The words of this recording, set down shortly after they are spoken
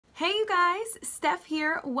Hey you guys, Steph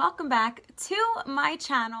here. Welcome back to my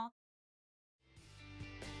channel.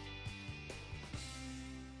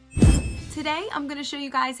 Today I'm going to show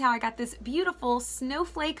you guys how I got this beautiful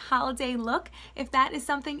snowflake holiday look. If that is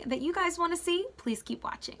something that you guys want to see, please keep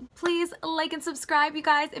watching. Please like and subscribe, you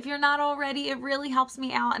guys, if you're not already. It really helps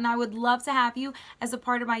me out and I would love to have you as a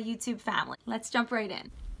part of my YouTube family. Let's jump right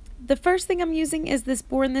in. The first thing I'm using is this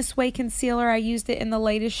Born This Way concealer. I used it in the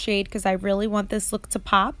lightest shade because I really want this look to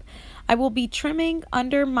pop. I will be trimming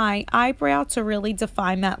under my eyebrow to really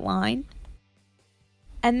define that line,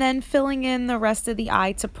 and then filling in the rest of the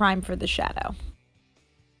eye to prime for the shadow.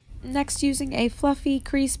 Next, using a fluffy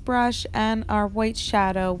crease brush and our white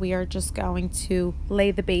shadow, we are just going to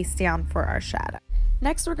lay the base down for our shadow.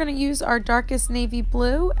 Next, we're going to use our darkest navy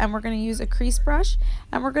blue, and we're going to use a crease brush,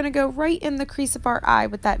 and we're going to go right in the crease of our eye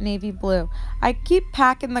with that navy blue. I keep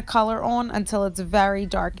packing the color on until it's very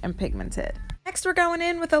dark and pigmented. Next, we're going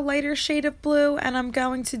in with a lighter shade of blue, and I'm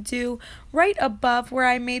going to do right above where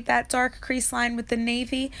I made that dark crease line with the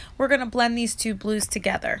navy. We're going to blend these two blues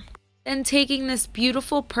together. Then taking this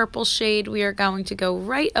beautiful purple shade, we are going to go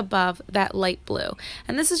right above that light blue.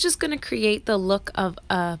 And this is just going to create the look of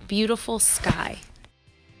a beautiful sky.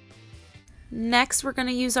 Next, we're going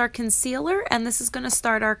to use our concealer, and this is going to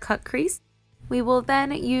start our cut crease. We will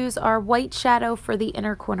then use our white shadow for the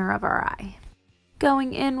inner corner of our eye.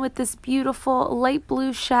 Going in with this beautiful light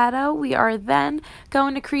blue shadow, we are then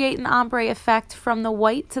going to create an ombre effect from the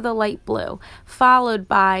white to the light blue, followed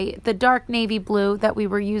by the dark navy blue that we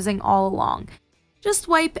were using all along. Just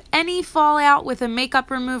wipe any fallout with a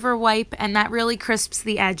makeup remover wipe, and that really crisps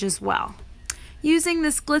the edge as well. Using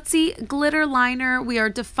this glitzy glitter liner, we are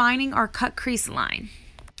defining our cut crease line.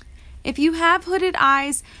 If you have hooded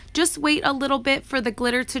eyes, just wait a little bit for the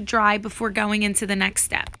glitter to dry before going into the next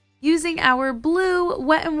step. Using our blue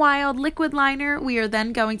Wet n Wild liquid liner, we are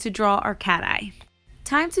then going to draw our cat eye.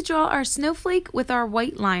 Time to draw our snowflake with our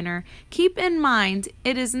white liner. Keep in mind,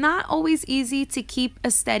 it is not always easy to keep a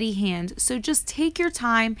steady hand, so just take your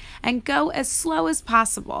time and go as slow as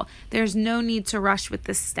possible. There's no need to rush with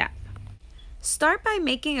this step. Start by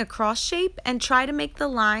making a cross shape and try to make the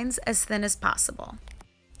lines as thin as possible.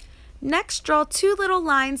 Next, draw two little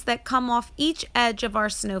lines that come off each edge of our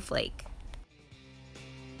snowflake.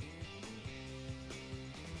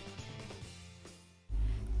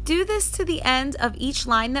 Do this to the end of each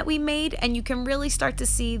line that we made, and you can really start to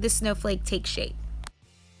see the snowflake take shape.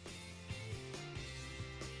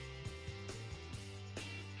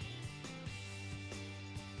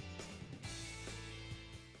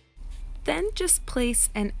 Then just place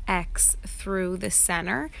an X through the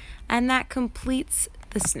center, and that completes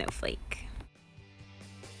the snowflake.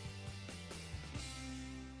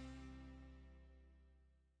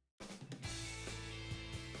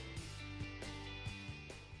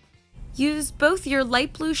 Use both your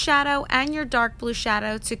light blue shadow and your dark blue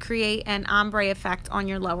shadow to create an ombre effect on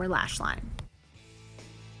your lower lash line.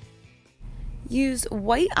 Use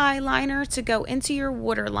white eyeliner to go into your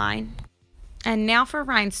waterline. And now for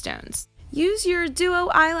rhinestones. Use your Duo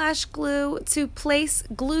eyelash glue to place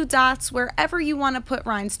glue dots wherever you want to put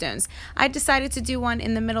rhinestones. I decided to do one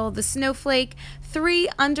in the middle of the snowflake, 3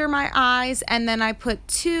 under my eyes, and then I put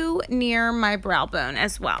 2 near my brow bone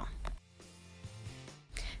as well.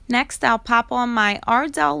 Next, I'll pop on my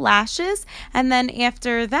Ardell lashes, and then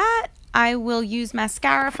after that, I will use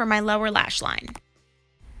mascara for my lower lash line.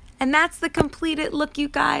 And that's the completed look, you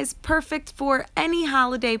guys. Perfect for any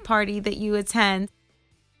holiday party that you attend.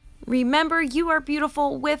 Remember, you are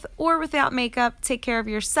beautiful with or without makeup. Take care of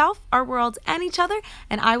yourself, our world, and each other,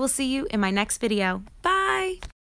 and I will see you in my next video. Bye!